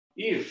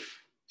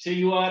If say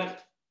you are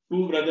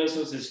two brothers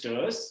or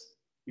sisters,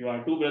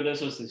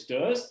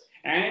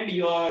 and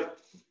your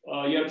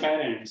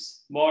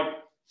parents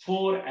bought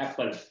 4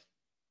 apples.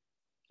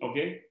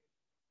 Okay,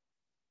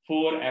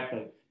 4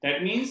 apples.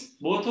 That means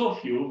both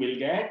of you will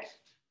get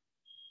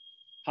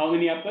how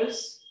many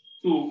apples?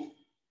 2.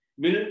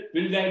 Will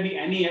there be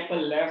any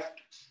apple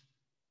left?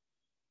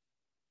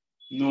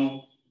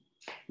 No.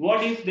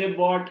 What if they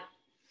bought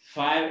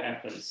 5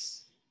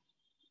 apples?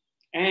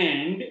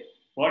 And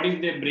what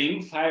if they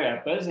bring 5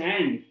 apples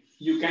and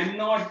you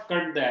cannot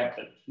cut the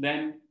apple?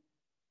 Then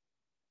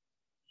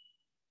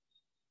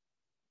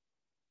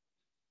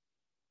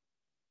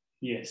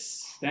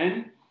yes.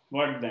 Then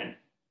what then?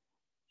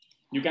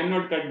 You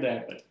cannot cut the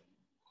apple.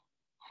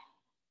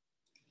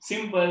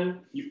 Simple.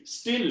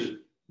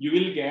 You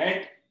will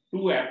get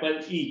 2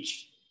 apples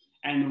each,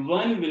 and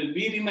one will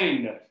be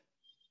remainder.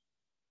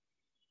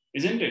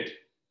 Isn't it?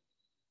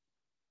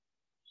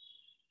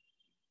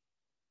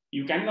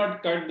 You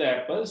cannot cut the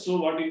apple, so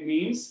what it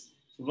means,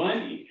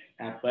 one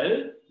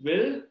apple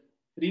will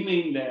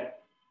remain there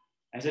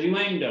as a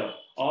remainder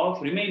of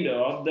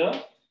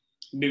the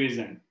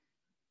division.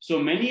 So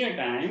many a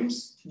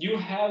times you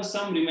have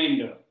some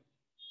remainder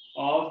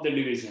of the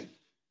division.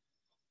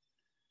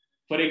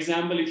 For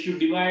example, if you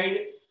divide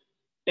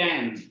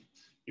 10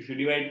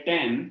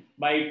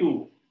 by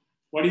 2,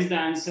 what is the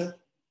answer?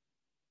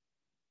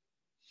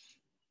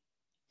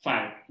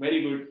 5.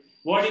 Very good.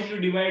 What if you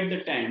divide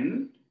the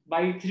 10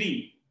 by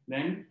 3?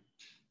 Then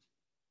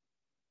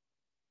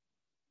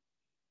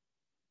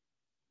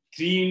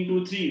 3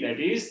 into 3, that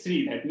is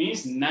 3. That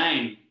means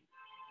 9.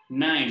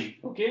 9.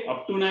 Okay,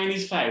 up to 9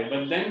 is 5,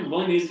 but then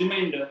 1 is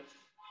remainder.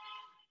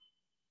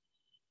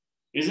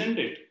 Isn't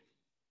it?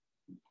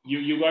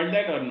 You got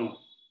that or no?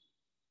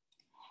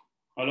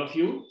 All of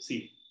you,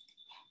 see.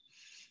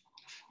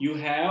 You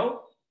have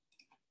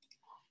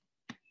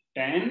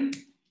 10.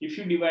 If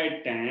you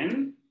divide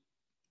 10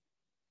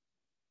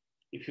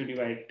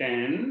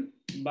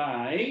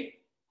 by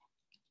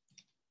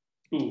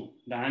 2,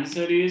 the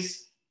answer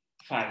is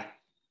 5.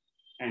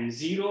 And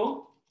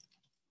 0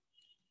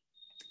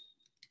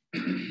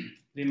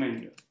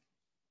 remainder.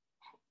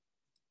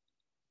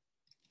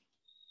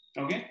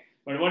 Okay,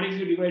 but what if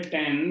you divide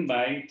 10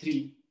 by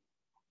 3?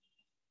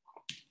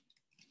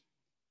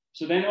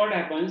 So then what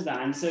happens? The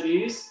answer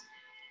is,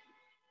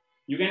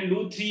 you can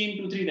do 3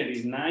 into 3, that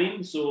is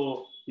 9.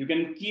 So you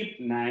can keep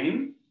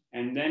 9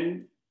 and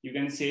then you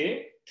can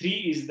say 3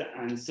 is the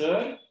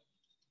answer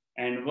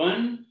and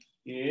 1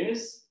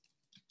 is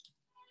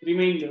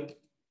remainder.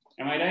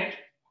 Am I right?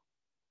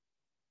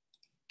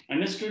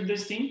 Understood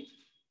this thing?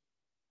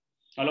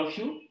 All of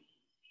you?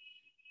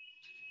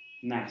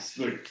 Nice,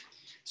 good.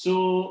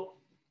 So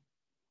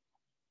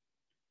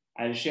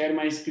I'll share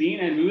my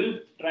screen and we will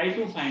try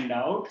to find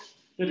out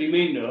the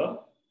remainder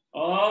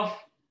of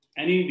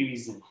any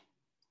division.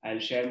 I'll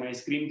share my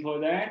screen for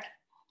that.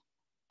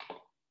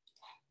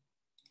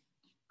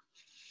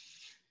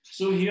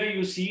 So here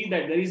you see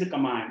that there is a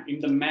command. In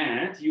the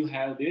math, you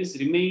have this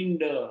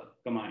remainder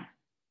command.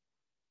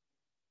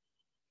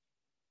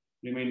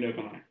 Remainder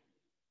command.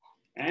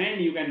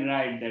 And you can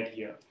write that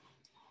here.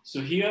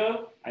 So here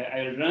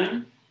I'll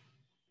run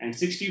and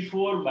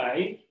 64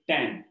 by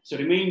 10. So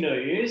remainder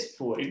is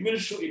 4.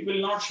 It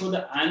will not show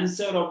the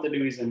answer of the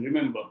division,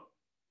 remember.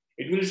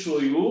 It will show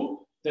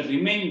you the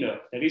remainder,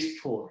 that is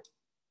 4.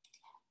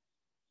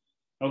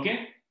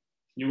 Okay?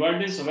 You got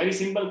this? So very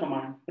simple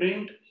command.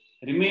 Print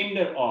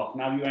remainder of.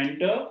 Now you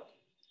enter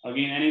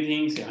again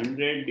anything, say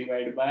 100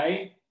 divided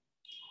by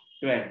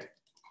 12.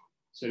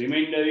 So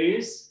remainder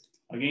is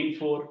again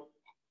 4.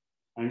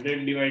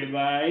 100 divided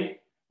by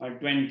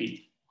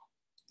 20.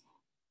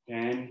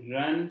 And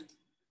run.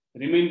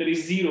 Remainder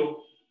is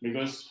 0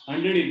 because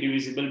 100 is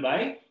divisible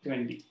by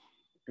 20.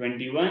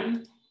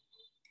 21.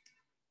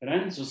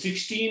 Run. So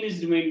 16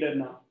 is remainder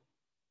now.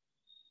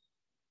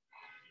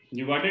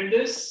 You got it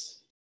this?